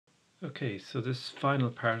Okay, so this final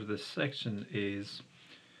part of this section is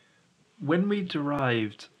when we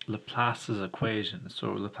derived Laplace's equation.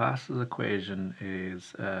 So Laplace's equation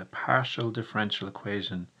is a partial differential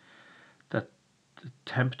equation that the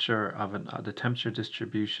temperature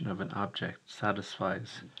distribution of an object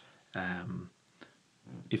satisfies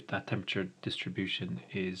if that temperature distribution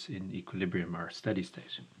is in equilibrium or steady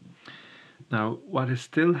state. Now, what is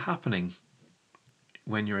still happening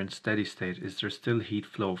when you're in steady state is there's still heat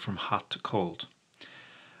flow from hot to cold.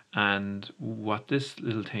 And what this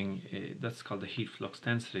little thing, that's called the heat flux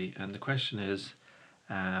density. And the question is,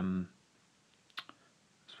 I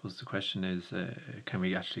suppose the question is, can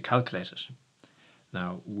we actually calculate it?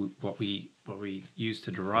 Now, what we use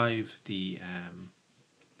to derive the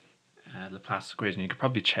Laplace equation, you could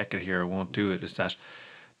probably check it here, I won't do it, is that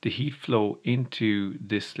the heat flow into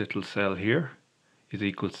this little cell here is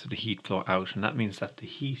equal to the heat flow out, and that means that the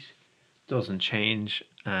heat doesn't change,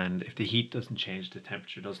 and if the heat doesn't change, the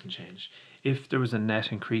temperature doesn't change. If there was a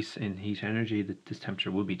net increase in heat energy, this temperature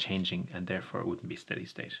would be changing, and therefore it wouldn't be steady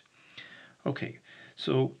state. Okay,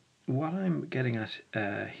 so what I'm getting at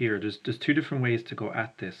here, there's two different ways to go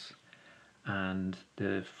at this, and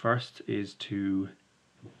the first is to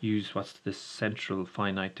use what's this central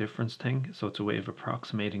finite difference thing. So it's a way of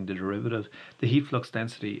approximating the derivative. The heat flux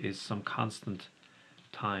density is some constant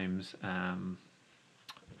times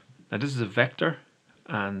now this is a vector,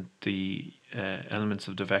 and the elements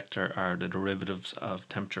of the vector are the derivatives of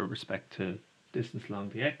temperature with respect to distance along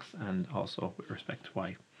the x and also with respect to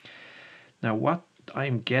y. Now what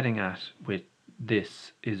I'm getting at with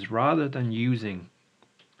this is, rather than using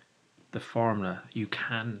the formula, you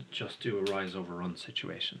can just do a rise over run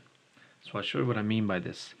situation. So I'll show you what I mean by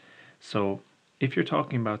this. So if you're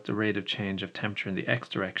talking about the rate of change of temperature in the x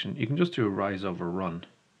direction, you can just do a rise over run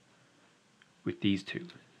with these two.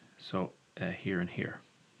 So here and here.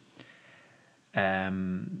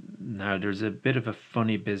 Now there's a bit of a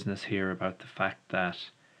funny business here about the fact that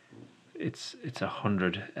it's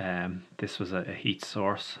 100. This was a heat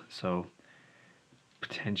source, so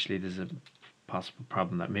potentially there's a possible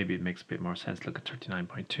problem that maybe it makes a bit more sense. Look at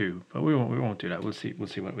 39.2, but we won't do that. We'll see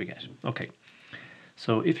what we get. Okay,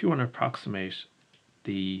 so if you want to approximate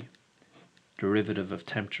the derivative of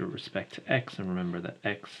temperature with respect to x, and remember that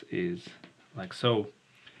x is like so,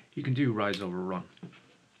 you can do rise over run.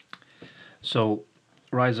 So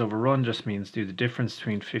rise over run just means do the difference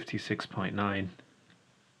between 56.9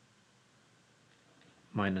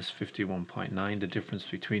 minus 51.9, the difference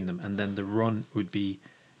between them, and then the run would be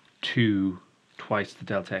twice the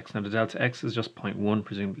delta x. Now the delta x is just 0.1,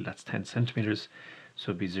 presumably that's 10 centimeters,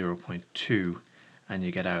 so it'd be 0.2, and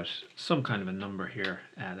you get out some kind of a number here.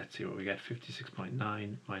 Let's see what we get.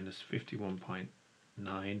 56.9 minus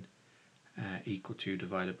 51.9 equal to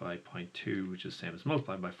divided by 0.2, which is the same as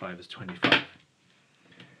multiplied by 5, is 25.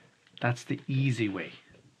 That's the easy way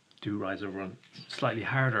to rise over run. Slightly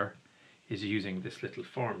harder is using this little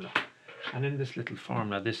formula. And in this little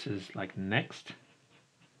formula, this is like next,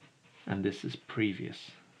 and this is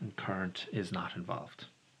previous, and current is not involved,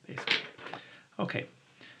 basically. Okay,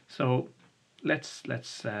 so let's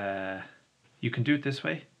you can do it this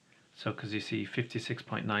way. So because you see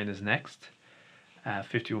 56.9 is next,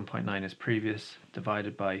 51.9 is previous,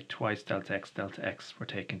 divided by twice delta x we're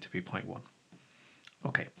taking to be 0.1.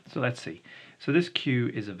 Okay, so let's see. So this q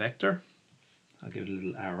is a vector. I'll give it a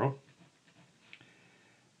little arrow.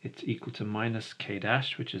 It's equal to minus k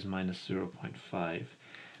dash, which is minus 0.5,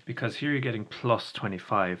 because here you're getting plus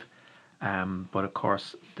 25, but of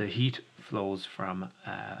course the heat flows from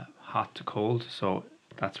hot to cold, so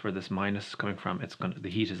that's where this minus is coming from. The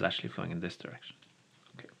heat is actually flowing in this direction.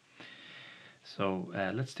 Okay. So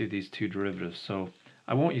let's do these two derivatives. So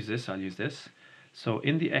I won't use this, I'll use this. So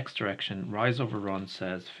in the x direction, rise over run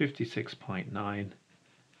says 56.9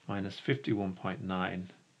 minus 51.9.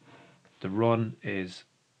 The run is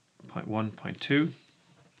 0.1, 0.2.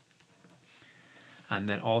 And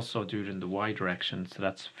then also do it in the y direction. So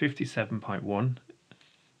that's 57.1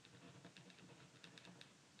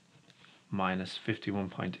 minus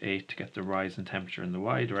 51.8 to get the rise in temperature in the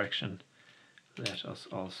y direction. Let us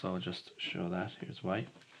also just show that. Here's y.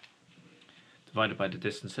 Divided by the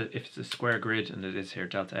distance. If it's a square grid, and it is here,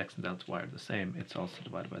 delta x and delta y are the same, it's also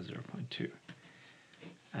divided by 0.2.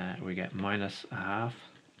 We get minus a half.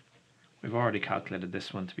 We've already calculated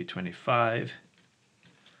this one to be 25.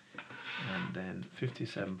 And then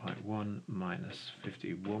 57.1 minus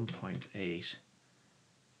 51.8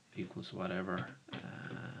 equals whatever.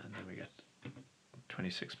 And then we get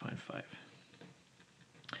 26.5.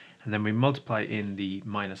 And then we multiply in the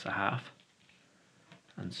minus a half.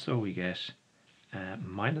 And so we get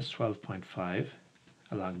minus 12.5,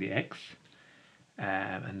 along the x,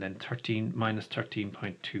 and then minus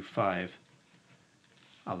 13.25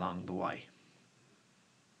 along the y.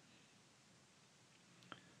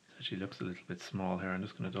 It actually looks a little bit small here. I'm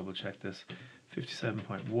just going to double check this.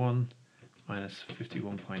 57.1 minus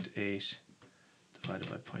 51.8 divided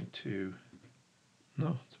by 0.2.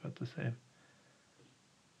 No, it's about the same.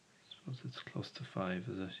 I suppose it's close to 5,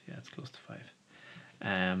 is it? Yeah, it's close to 5.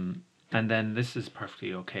 And then this is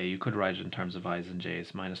perfectly okay. You could write it in terms of i's and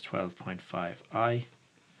j's. Minus 12.5 I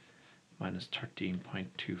minus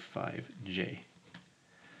 13.25 j.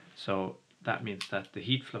 So that means that the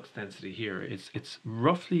heat flux density here it's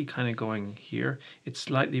roughly kind of going here. It's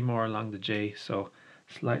slightly more along the j, so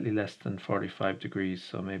slightly less than 45 degrees,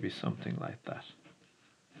 so maybe something like that.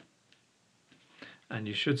 And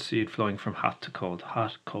you should see it flowing from hot to cold,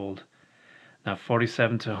 hot, cold. Now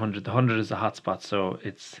 47 to 100, the 100 is a hot spot, so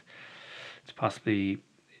it's possibly,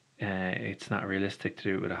 it's not realistic to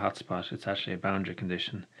do it with a hot spot. It's actually a boundary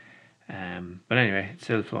condition. But anyway, it's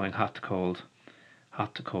still flowing hot to cold,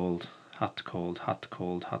 hot to cold, hot to cold, hot to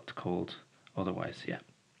cold, hot to cold. Otherwise, yeah.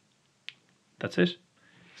 That's it.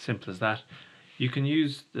 Simple as that. You can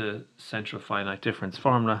use the central finite difference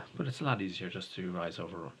formula, but it's a lot easier just to rise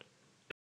over run.